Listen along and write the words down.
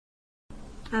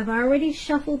I've already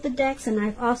shuffled the decks, and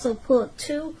I've also pulled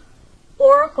 2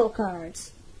 oracle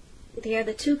cards. They are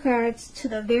the 2 cards to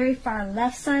the very far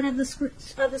left side of the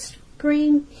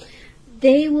screen.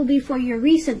 They will be for your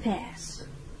recent past.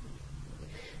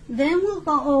 Then we'll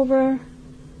go over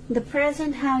the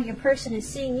present, how your person is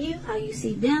seeing you, how you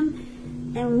see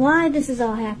them, and why this is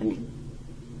all happening.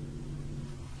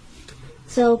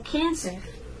 So, Cancer.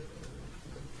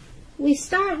 We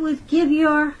start with give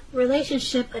your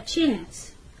relationship a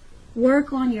chance.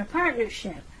 Work on your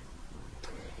partnership.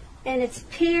 And it's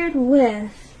paired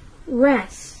with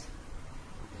rest.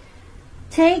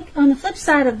 On the flip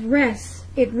side of rest,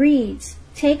 it reads,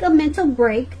 take a mental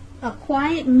break. A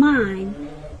quiet mind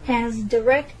has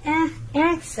direct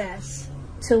access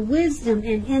to wisdom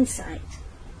and insight.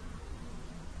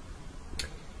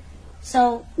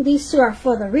 So these 2 are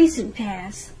for the recent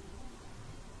past.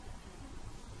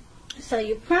 So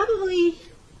you probably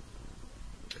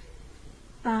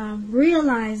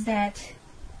realize that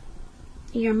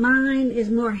your mind is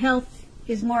more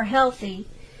healthy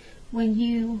when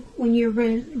you're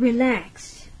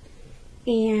relaxed,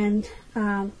 and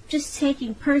just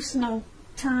taking personal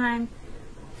time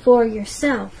for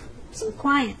yourself, some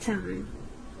quiet time.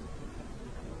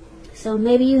 So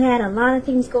maybe you had a lot of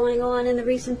things going on in the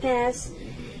recent past,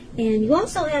 and you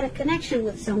also had a connection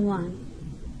with someone.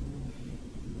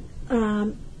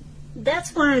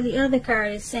 That's why the other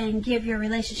card is saying give your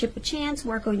relationship a chance,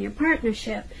 work on your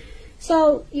partnership.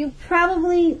 So you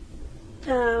probably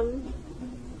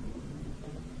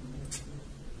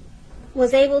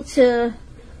was able to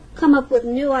come up with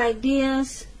new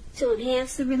ideas to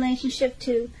enhance the relationship,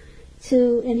 to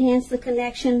enhance the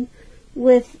connection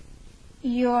with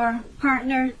your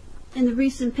partner in the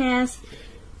recent past.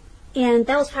 And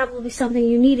that was probably something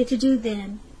you needed to do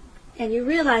then. And you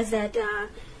realize that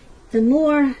the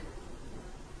more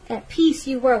at peace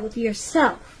you were with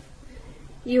yourself,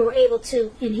 you were able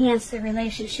to enhance the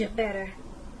relationship better.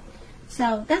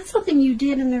 So that's something you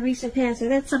did in the recent past, or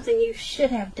that's something you should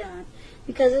have done.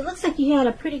 Because it looks like you had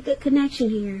a pretty good connection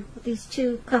here with these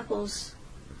 2 couples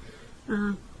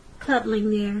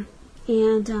cuddling there.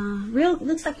 And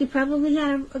looks like you probably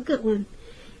had a good one.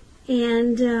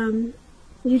 And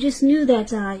you just knew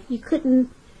that you couldn't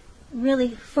really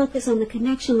focus on the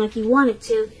connection like you wanted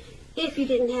to if you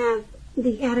didn't have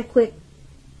the adequate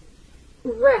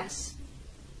rest.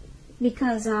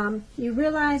 Because you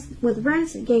realized with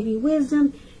rest, it gave you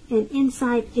wisdom and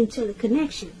insight into the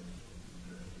connection.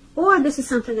 Or this is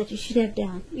something that you should have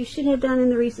done. You should have done in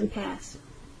the recent past.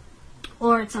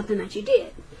 Or it's something that you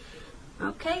did.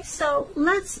 Okay, so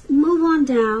let's move on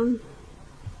down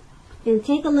and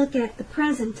take a look at the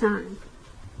present time.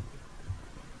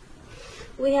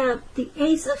 We have the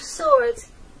Ace of Swords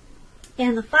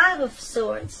and the 5 of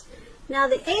Swords. Now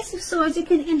the Ace of Swords, it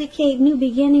can indicate new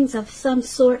beginnings of some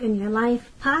sort in your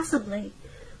life, possibly.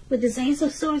 With this Ace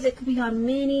of Swords, it could be on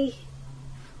many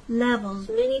levels,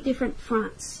 many different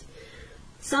fronts.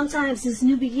 Sometimes this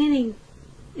new beginning,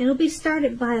 it'll be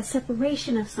started by a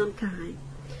separation of some kind.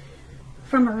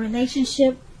 From a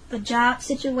relationship, a job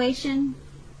situation.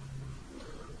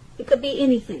 It could be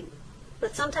anything.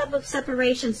 But some type of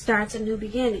separation starts a new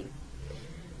beginning.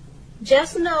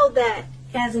 Just know that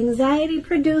as anxiety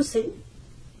producing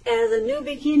as a new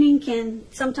beginning can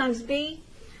sometimes be,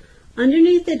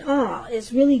 underneath it all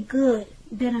is really good,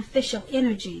 beneficial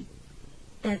energy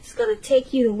that's going to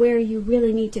take you to where you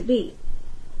really need to be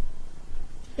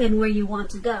and where you want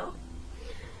to go.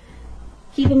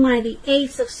 Keep in mind the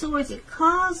Ace of Swords, it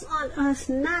calls on us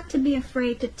not to be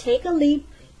afraid to take a leap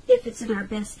if it's in our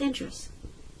best interest.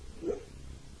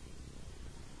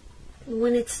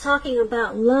 When it's talking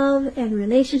about love and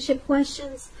relationship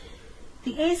questions,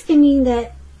 the Ace can mean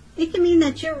that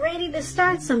you're ready to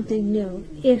start something new.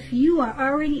 If you are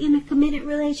already in a committed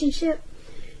relationship,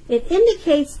 it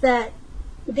indicates that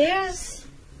there's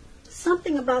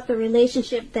something about the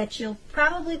relationship that you'll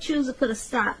probably choose to put a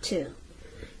stop to.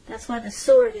 That's why the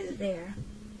sword is there.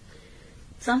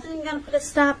 Something you're going to put a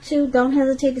stop to. Don't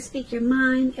hesitate to speak your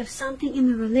mind. If something in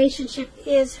the relationship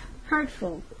is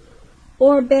hurtful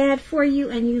or bad for you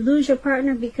and you lose your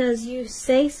partner because you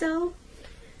say so,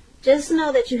 just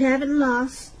know that you haven't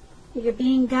lost. You're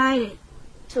being guided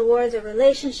towards a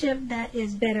relationship that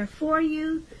is better for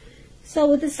you. So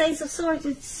with the Ace of Swords,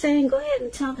 it's saying go ahead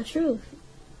and tell the truth.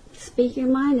 Speak your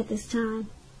mind at this time.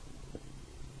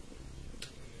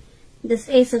 This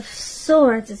Ace of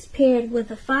Swords is paired with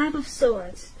the 5 of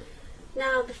Swords.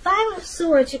 Now, the 5 of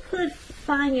Swords, you could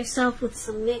find yourself with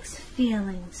some mixed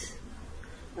feelings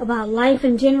about life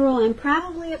in general, and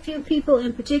probably a few people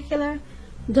in particular.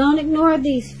 Don't ignore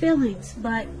these feelings,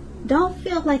 but don't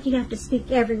feel like you have to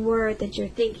speak every word that you're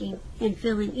thinking and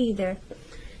feeling either.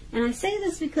 And I say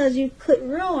this because you could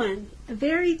ruin the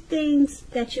very things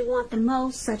that you want the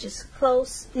most, such as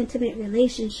close, intimate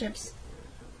relationships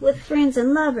with friends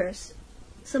and lovers.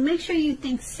 So make sure you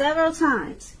think several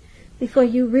times before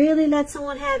you really let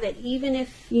someone have it, even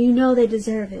if you know they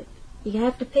deserve it. You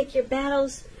have to pick your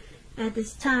battles at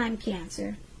this time,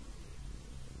 Cancer.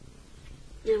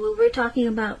 And when we're talking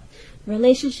about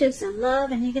relationships and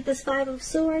love, and you get this Five of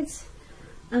Swords,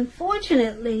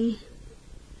 unfortunately,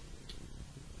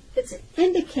 it's an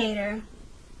indicator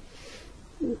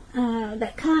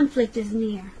that conflict is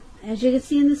near. As you can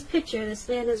see in this picture, this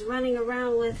man is running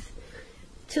around with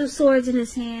two swords in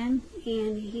his hand,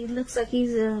 and he looks like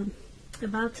he's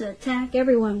about to attack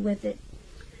everyone with it.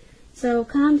 So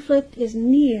conflict is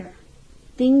near.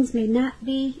 Things may not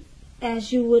be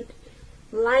as you would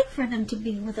like for them to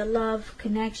be with a love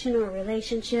connection or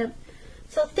relationship.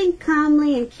 So think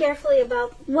calmly and carefully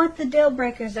about what the deal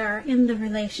breakers are in the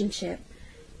relationship.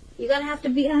 You're going to have to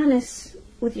be honest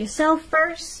with yourself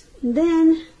first,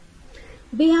 then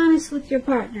be honest with your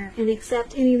partner and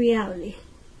accept any reality.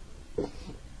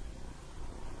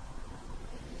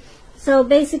 So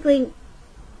basically,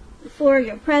 for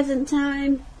your present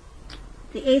time,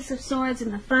 the Ace of Swords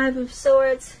and the Five of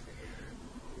Swords,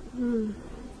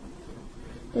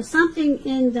 there's something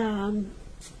in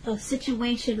a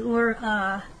situation or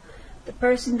the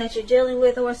person that you're dealing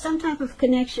with, or some type of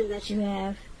connection that you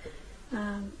have.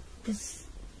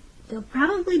 There'll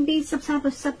probably be some type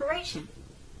of separation.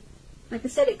 Like I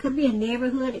said, it could be a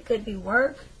neighborhood, it could be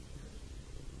work,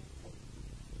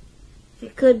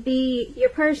 it could be your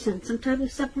person, some type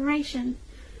of separation,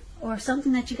 or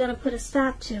something that you're going to put a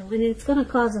stop to, and it's going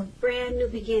to cause a brand new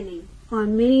beginning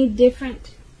on many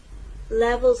different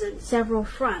levels and several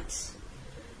fronts.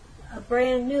 A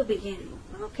brand new beginning,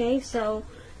 okay? So,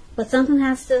 but something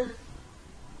has to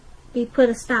be put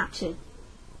a stop to.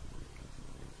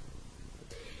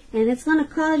 And it's going to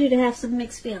cause you to have some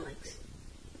mixed feelings,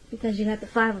 because you got the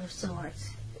Five of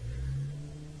Swords.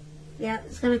 Yeah,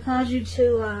 it's going to cause you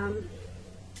to,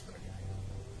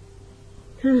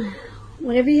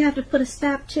 whatever you have to put a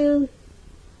stop to,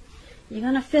 you're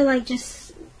going to feel like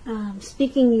just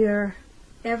speaking your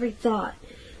every thought.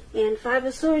 And Five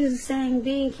of Swords is saying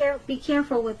be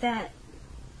careful with that,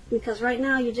 because right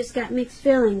now you just got mixed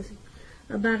feelings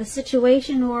about a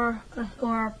situation or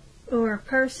a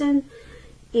person,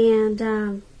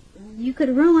 and you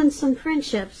could ruin some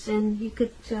friendships, and you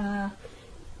could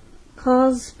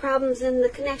cause problems in the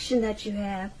connection that you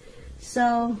have.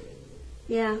 So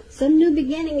yeah, some new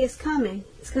beginning is coming.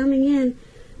 It's coming in.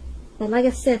 But like I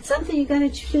said, something you're going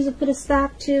to choose to put a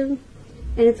stop to,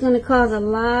 and it's going to cause a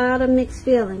lot of mixed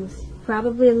feelings.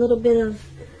 Probably a little bit of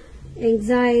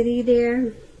anxiety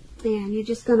there. And you're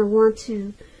just going to want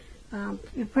to,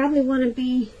 you probably want to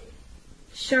be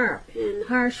sharp and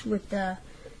harsh with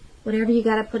whatever you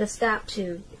got to put a stop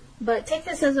to. But take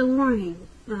this as a warning.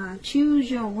 Choose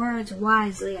your words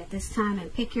wisely at this time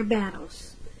and pick your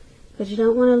battles, because you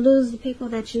don't want to lose the people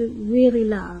that you really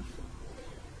love.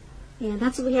 And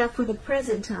that's what we have for the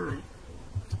present time.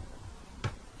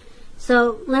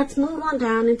 So let's move on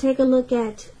down and take a look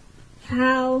at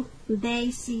how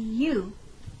they see you.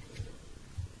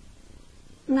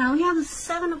 Now we have the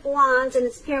Seven of Wands, and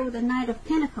it's paired with the Knight of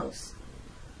Pentacles.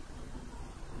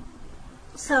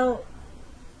 So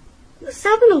the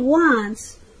Seven of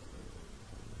Wands,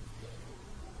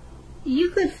 you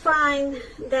could find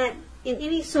that in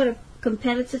any sort of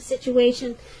competitive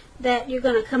situation that you're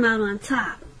going to come out on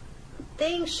top.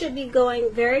 Things should be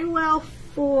going very well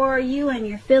for you, and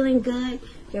you're feeling good.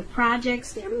 Your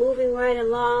projects, they're moving right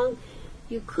along.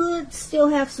 You could still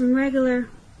have some regular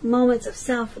moments of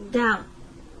self-doubt.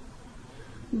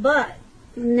 But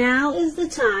now is the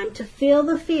time to feel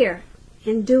the fear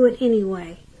and do it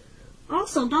anyway.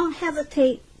 Also, don't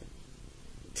hesitate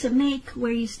to make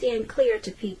where you stand clear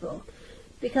to people,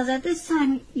 because at this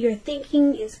time your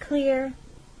thinking is clear,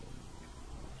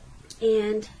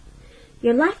 and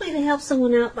you're likely to help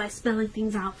someone out by spelling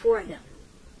things out for them.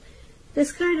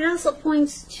 This card also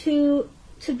points to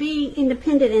being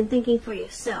independent and thinking for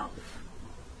yourself.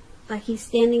 Like he's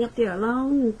standing up there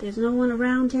alone, and there's no one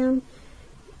around him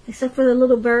except for the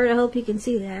little bird. I hope you can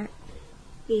see that.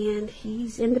 And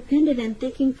he's independent and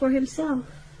thinking for himself.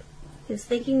 His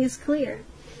thinking is clear.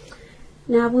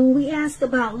 Now, when we ask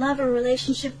about love and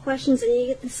relationship questions and you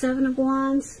get the Seven of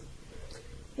Wands,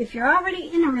 if you're already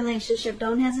in a relationship,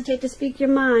 don't hesitate to speak your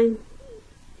mind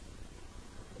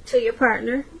to your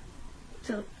partner,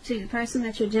 to the person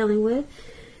that you're dealing with.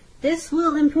 This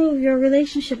will improve your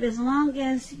relationship as long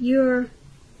as you're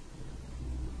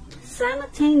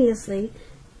simultaneously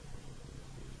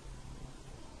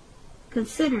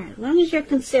considerate. As long as you're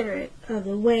considerate of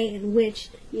the way in which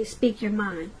you speak your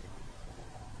mind.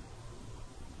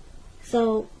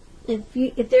 So,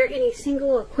 if there are any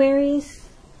single Aquarius,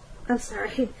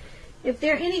 if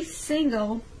there are any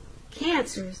single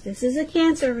Cancers, this is a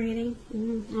Cancer reading.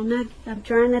 I'm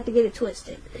trying not to get it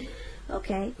twisted.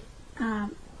 Okay.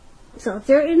 So if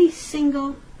there are any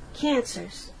single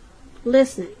Cancers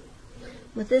listening,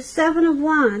 with this Seven of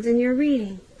Wands in your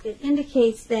reading, it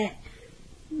indicates that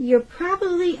you're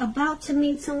probably about to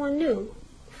meet someone new.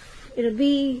 It'll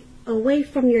be away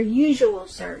from your usual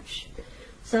search.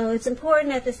 So it's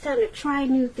important at this time to try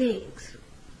new things.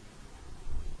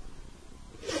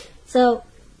 So,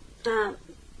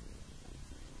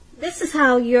 this is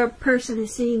how your person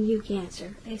is seeing you,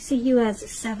 Cancer. They see you as a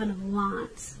Seven of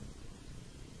Wands.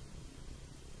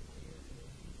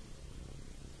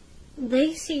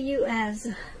 They see you as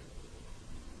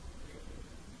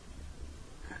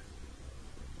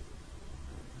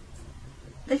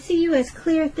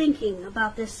clear thinking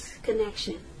about this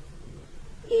connection.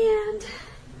 And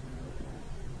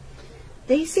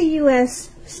they see you as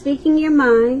speaking your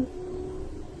mind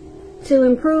to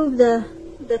improve the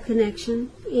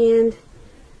connection, and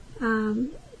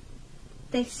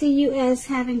they see you as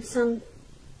having some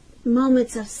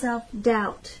moments of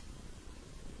self-doubt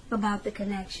about the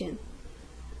connection,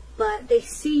 but they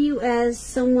see you as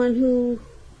someone who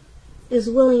is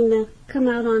willing to come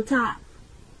out on top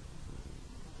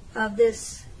of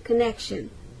this connection.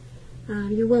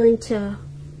 You're willing to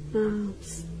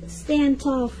stand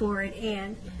tall for it,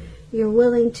 and you're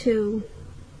willing to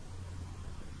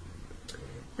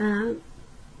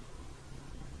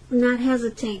not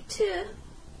hesitate to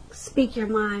speak your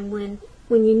mind when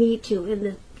you need to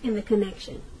in the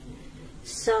connection.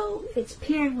 So it's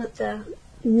paired with the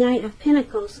Knight of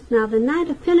Pentacles. Now the Knight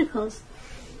of Pentacles,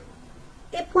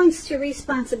 it points to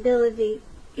responsibility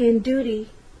and duty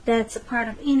that's a part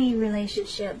of any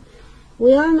relationship.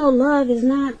 We all know love is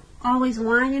not always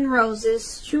wine and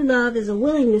roses. True love is a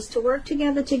willingness to work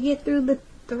together to get through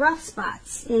the rough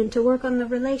spots and to work on the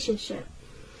relationship.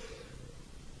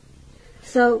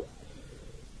 So,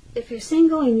 if you're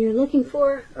single and you're looking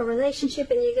for a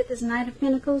relationship and you get this Knight of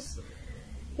Pentacles,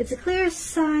 it's a clear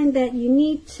sign that you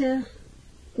need to,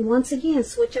 once again,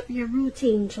 switch up your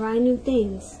routine, try new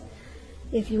things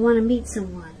if you want to meet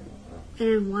someone.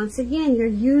 And once again, your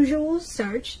usual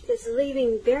search is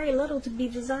leaving very little to be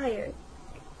desired.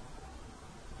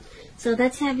 So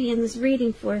that's heavy in this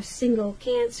reading for single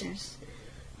Cancers.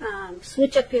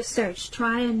 Switch up your search,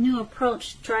 try a new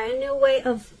approach, try a new way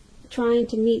of trying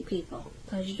to meet people,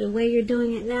 because the way you're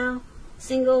doing it now,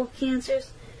 single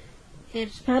Cancers,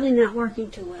 it's probably not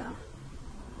working too well.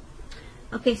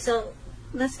 Okay, so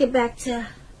let's get back to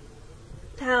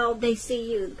how they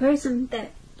see you. The person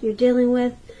that you're dealing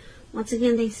with, once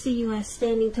again, they see you as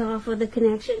standing tall for the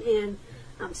connection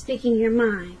and speaking your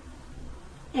mind.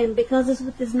 And because it's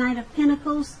with this Knight of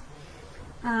Pentacles,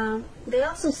 they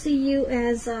also see you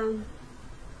as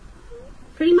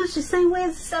pretty much the same way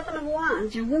as the Seven of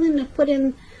Wands. You're willing to put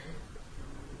in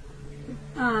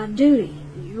duty.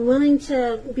 You're willing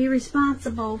to be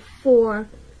responsible for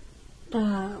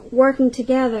working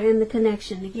together in the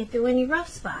connection to get through any rough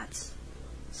spots.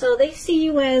 So they see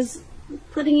you as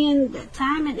putting in the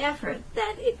time and effort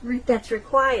that's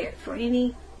required for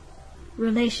any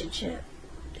relationship.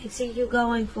 They see you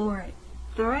going for it.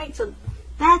 Alright, so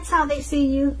that's how they see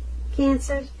you,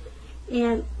 Cancer.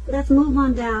 And let's move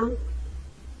on down.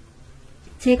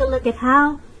 Take a look at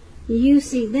how you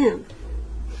see them.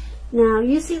 Now,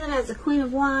 you see them as the Queen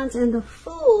of Wands and the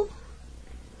Fool.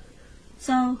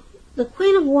 So, the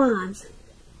Queen of Wands,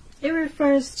 it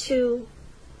refers to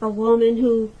a woman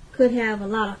who could have a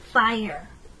lot of fire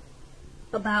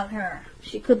about her.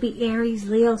 She could be Aries,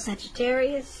 Leo,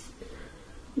 Sagittarius,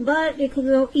 but it could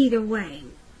go either way.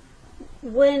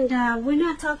 When we're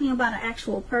not talking about an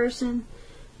actual person,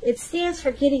 it stands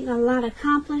for getting a lot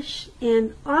accomplished,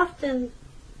 and often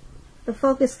the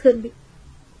focus could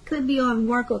be on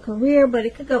work or career, but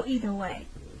it could go either way.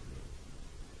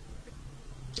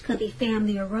 It could be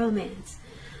family or romance.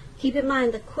 Keep in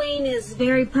mind, the Queen is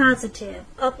very positive,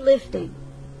 uplifting.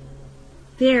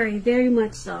 Very, very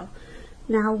much so.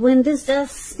 Now, when this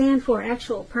does stand for an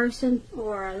actual person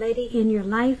or a lady in your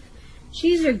life,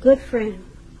 she's your good friend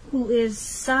who is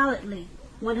solidly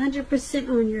 100%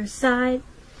 on your side,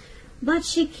 but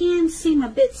she can seem a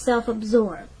bit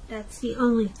self-absorbed. That's the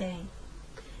only thing.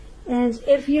 And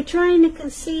if you're trying to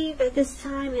conceive at this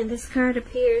time and this card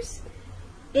appears,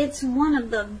 it's one of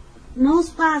the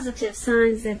most positive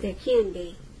signs that there can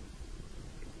be.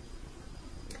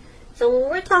 So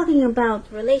when we're talking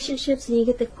about relationships and you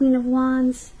get the Queen of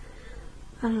Wands,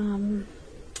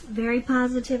 very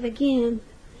positive again.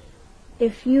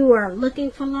 If you are looking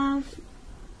for love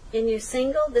and you're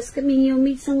single, this could mean you'll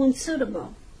meet someone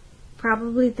suitable,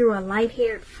 probably through a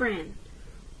light-haired friend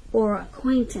or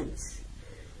acquaintance.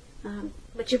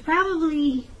 But you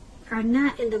probably are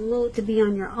not in the mood to be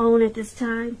on your own at this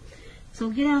time.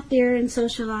 So get out there and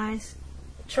socialize.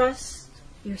 Trust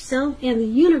yourself and the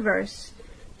universe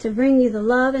to bring you the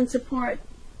love and support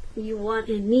you want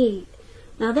and need.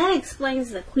 Now that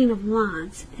explains the Queen of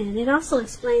Wands, and it also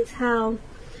explains how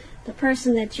the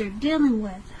person that you're dealing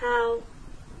with, how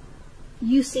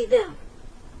you see them.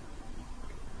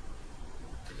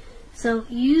 So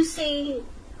you see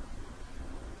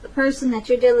the person that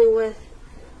you're dealing with,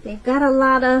 they've got a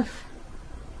lot of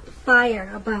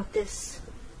fire about this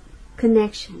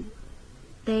connection.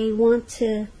 They want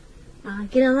to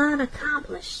get a lot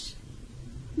accomplished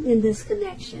in this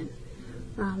connection.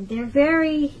 Their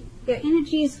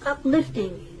energy is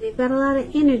uplifting. They've got a lot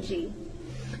of energy.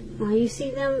 You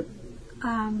see them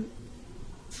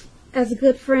as a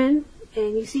good friend,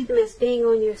 and you see them as being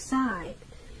on your side,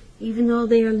 even though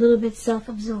they are a little bit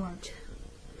self-absorbed.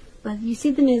 But you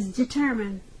see them as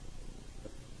determined.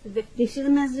 You see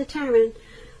them as determined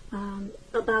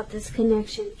about this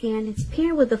connection, and it's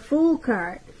paired with the Fool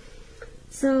card.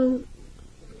 So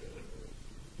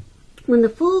when the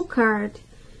Fool card,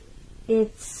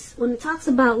 when it talks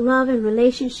about love and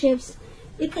relationships,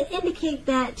 it could indicate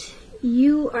that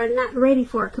you are not ready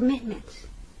for a commitment,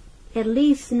 at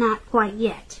least not quite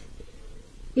yet.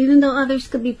 Even though others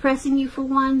could be pressing you for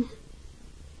one,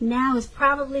 now is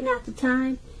probably not the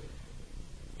time.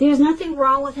 There's nothing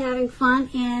wrong with having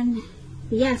fun, and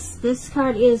yes, this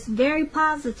card is very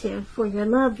positive for your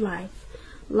love life.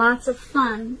 Lots of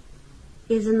fun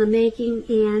is in the making,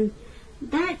 and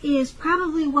that is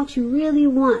probably what you really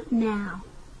want now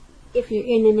if you're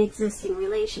in an existing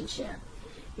relationship.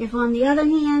 If on the other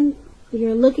hand,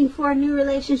 you're looking for a new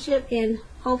relationship and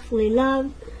hopefully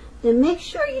love, then make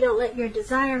sure you don't let your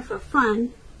desire for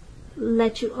fun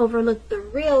let you overlook the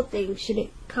real thing should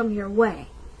it come your way.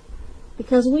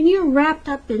 Because when you're wrapped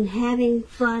up in having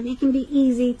fun, it can be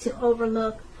easy to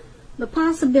overlook the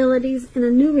possibilities in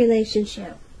a new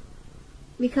relationship.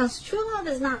 Because true love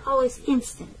is not always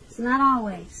instant. It's not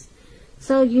always.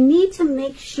 So you need to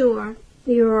make sure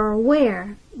you're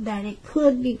aware that it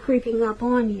could be creeping up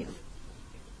on you.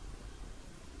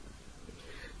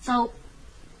 So,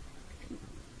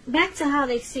 back to how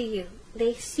they see you.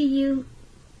 They see you,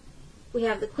 we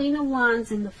have the Queen of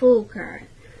Wands and the Fool card.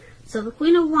 So the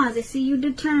Queen of Wands, they see you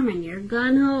determined, you're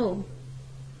gung-ho,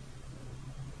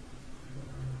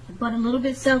 but a little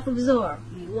bit self-absorbed.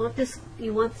 You want this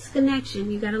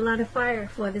connection. You got a lot of fire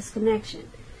for this connection.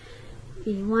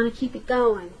 You want to keep it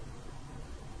going.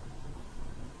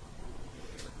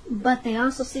 But they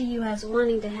also see you as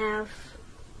wanting to have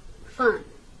fun.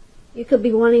 You could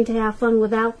be wanting to have fun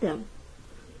without them.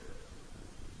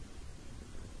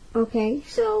 Okay,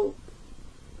 so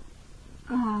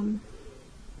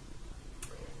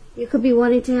you could be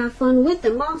wanting to have fun with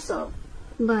them also,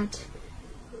 but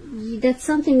that's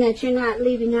something that you're not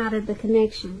leaving out of the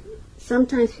connection.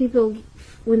 Sometimes people,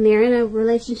 when they're in a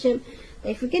relationship,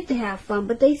 they forget to have fun,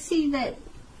 but they see that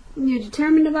you're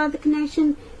determined about the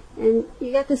connection, and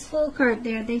you got this Fool card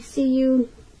there. They see you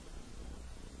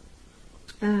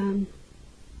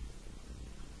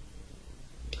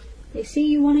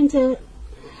wanting to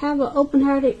have an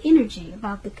open-hearted energy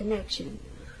about the connection.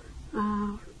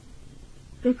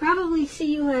 They probably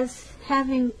see you as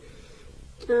having,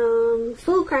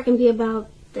 Fool card can be about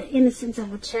the innocence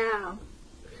of a child.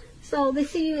 So they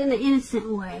see you in an innocent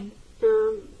way.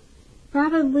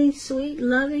 Probably sweet,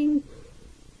 loving,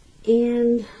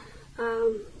 and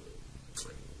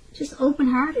just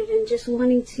open-hearted and just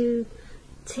wanting to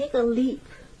take a leap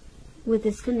with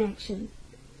this connection.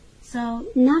 So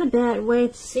not a bad way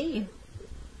to see you.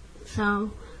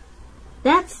 So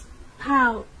that's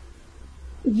how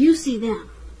you see them.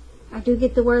 I do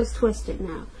get the words twisted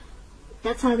now.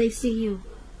 That's how they see you.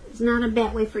 It's not a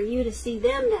bad way for you to see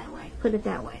them that way. Put it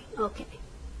that way. Okay.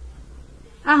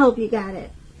 I hope you got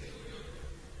it.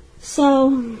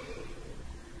 So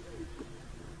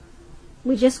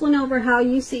we just went over how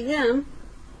you see them.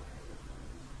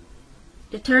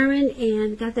 Determined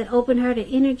and got that open-hearted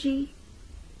energy.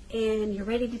 And you're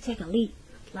ready to take a leap.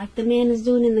 Like the man is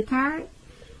doing in the card.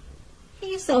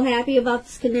 He's so happy about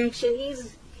this connection.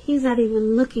 He's not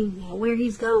even looking at where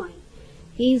he's going.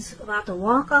 He's about to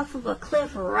walk off of a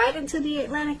cliff right into the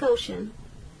Atlantic Ocean.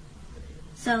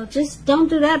 So just don't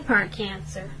do that part,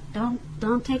 Cancer.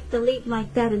 Don't take the leap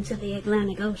like that into the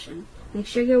Atlantic Ocean. Make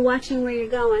sure you're watching where you're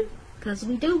going, because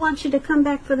we do want you to come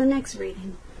back for the next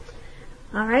reading.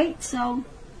 Alright, so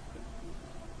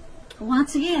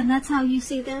once again, that's how you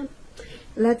see them.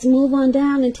 Let's move on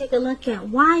down and take a look at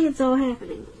why it's all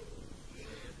happening.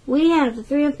 We have the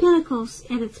Three of Pentacles,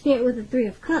 and it's paired with the Three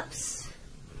of Cups.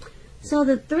 So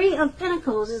the Three of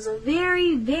Pentacles is a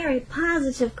very, very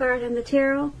positive card in the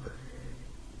tarot,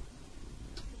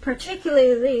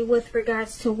 particularly with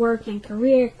regards to work and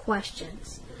career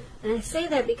questions. And I say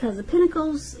that because the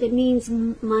Pentacles, it means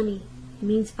money, it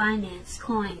means finance,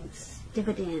 coins,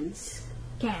 dividends,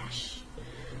 cash.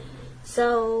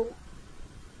 So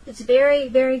it's very,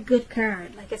 very good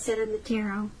card, like I said in the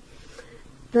tarot.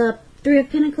 The Three of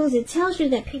Pentacles, it tells you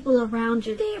that people around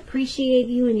you, they appreciate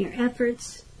you and your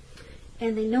efforts,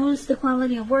 and they notice the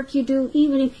quality of work you do,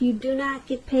 even if you do not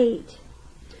get paid.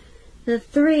 The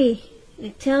Three,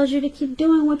 it tells you to keep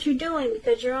doing what you're doing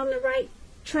because you're on the right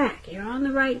track, you're on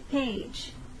the right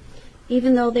page,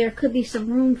 even though there could be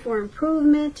some room for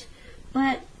improvement.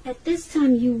 But at this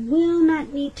time, you will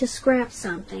not need to scrap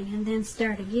something and then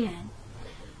start again.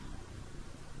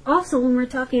 Also, when we're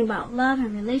talking about love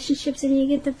and relationships and you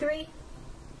get the Three,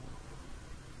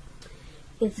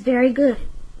 it's very good,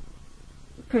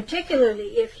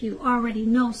 particularly if you already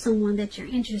know someone that you're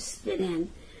interested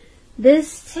in.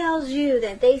 This tells you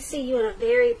that they see you in a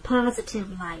very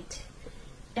positive light,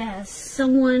 as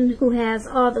someone who has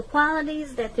all the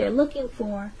qualities that they're looking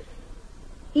for,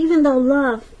 even though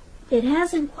love, it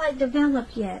hasn't quite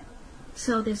developed yet.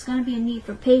 So there's going to be a need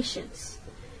for patience.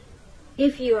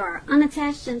 If you are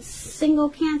unattached and single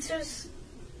Cancers,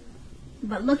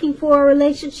 but looking for a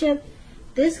relationship,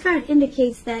 this card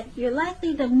indicates that you're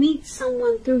likely to meet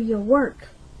someone through your work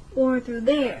or through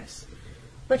theirs.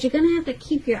 But you're going to have to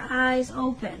keep your eyes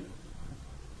open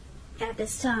at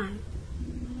this time.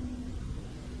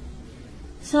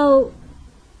 So,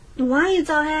 why it's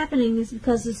all happening is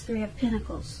because this Three of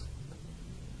Pentacles.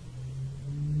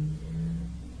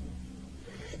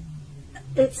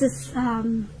 It's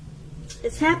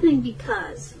happening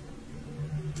because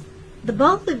the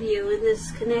both of you in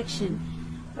this connection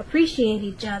appreciate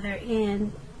each other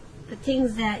and the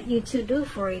things that you two do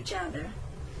for each other.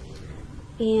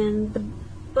 And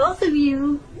both of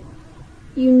you,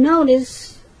 you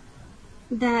notice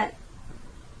that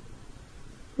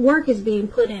work is being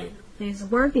put in. There's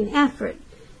work and effort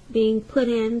being put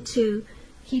in to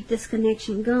keep this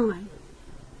connection going.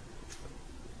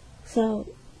 So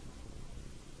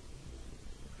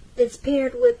it's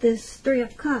paired with this Three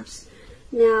of Cups.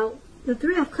 Now, the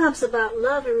Three of Cups about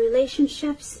love and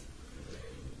relationships,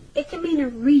 it can mean a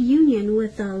reunion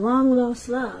with a long-lost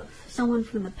love, someone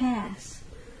from the past.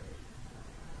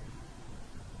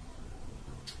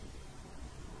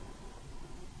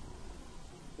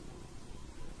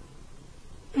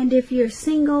 And if you're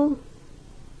single,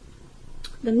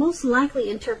 the most likely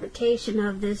interpretation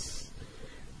of this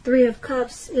Three of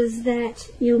Cups is that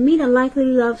you'll meet a likely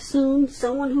love soon,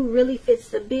 someone who really fits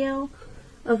the bill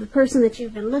of the person that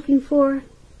you've been looking for,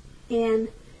 and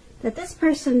that this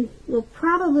person will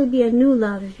probably be a new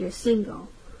love if you're single,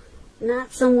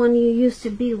 not someone you used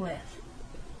to be with.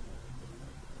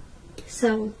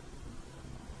 So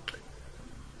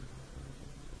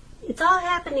it's all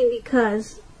happening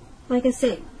because, like I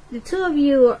said, the two of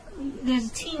you,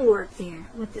 there's teamwork there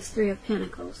with this Three of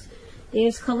Pentacles.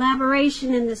 There's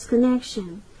collaboration in this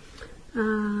connection.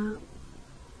 You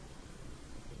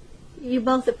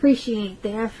both appreciate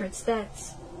the efforts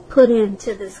that's put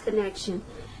into this connection.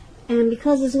 And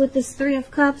because it's with this Three of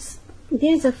Cups,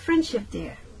 there's a friendship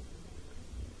there.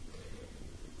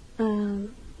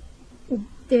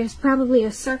 There's probably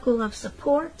a circle of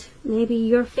support. Maybe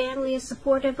your family is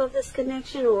supportive of this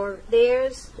connection, or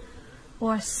theirs,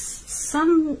 or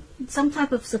some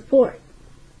type of support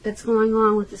that's going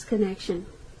on with this connection.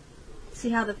 See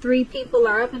how the three people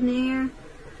are up in the air?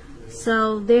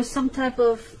 So there's some type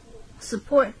of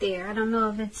support there. I don't know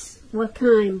if it's what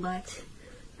kind, but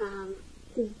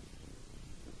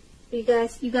you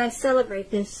guys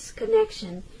celebrate this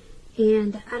connection.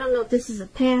 And I don't know if this is a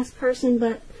past person,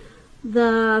 but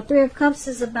the Three of Cups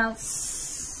is about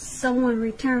someone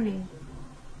returning.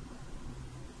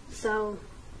 So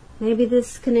maybe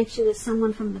this connection is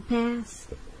someone from the past,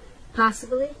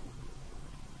 possibly.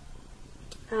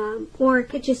 Or it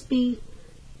could just be,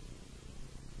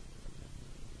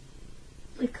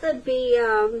 it could be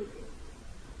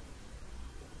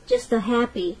just a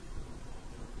happy,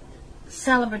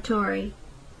 celebratory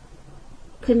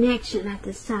connection at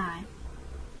this time.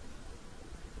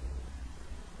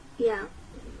 Yeah.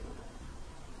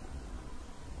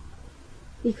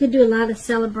 You could do a lot of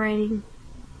celebrating.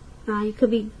 You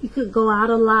could go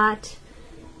out a lot,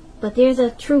 But there's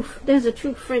a true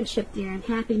friendship there and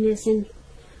happiness, and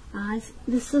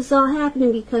this is all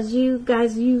happening because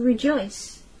you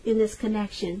rejoice in this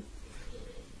connection.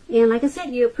 And like I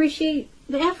said, you appreciate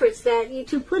the efforts that you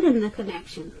two put in the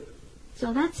connection.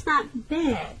 So that's not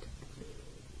bad.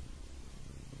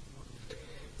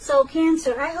 So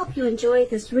Cancer, I hope you enjoyed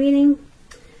this reading.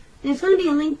 There's going to be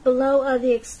a link below of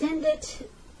the extended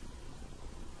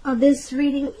of this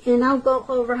reading, and I'll go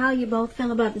over how you both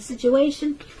feel about the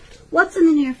situation, what's in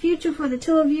the near future for the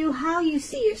two of you, how you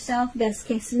see yourself, best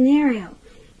case scenario,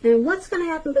 and what's going to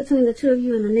happen between the two of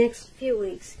you in the next few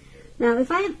weeks. Now,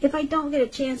 if I don't get a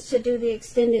chance to do the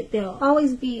extended, there'll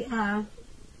always be a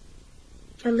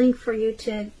link for you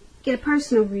to get a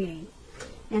personal reading,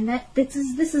 and this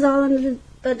is all in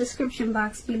the description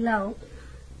box below.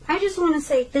 I just want to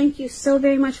say thank you so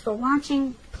very much for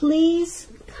watching. Please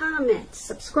comment,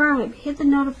 subscribe, hit the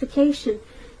notification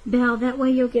bell. That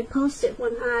way you'll get posted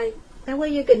that way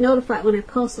you'll get notified when I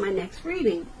post my next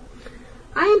reading.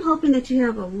 I am hoping that you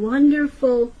have a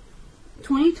wonderful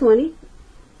 2020,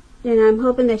 and I'm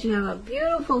hoping that you have a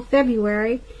beautiful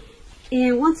February.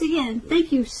 And once again,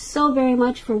 thank you so very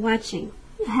much for watching.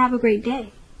 Have a great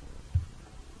day.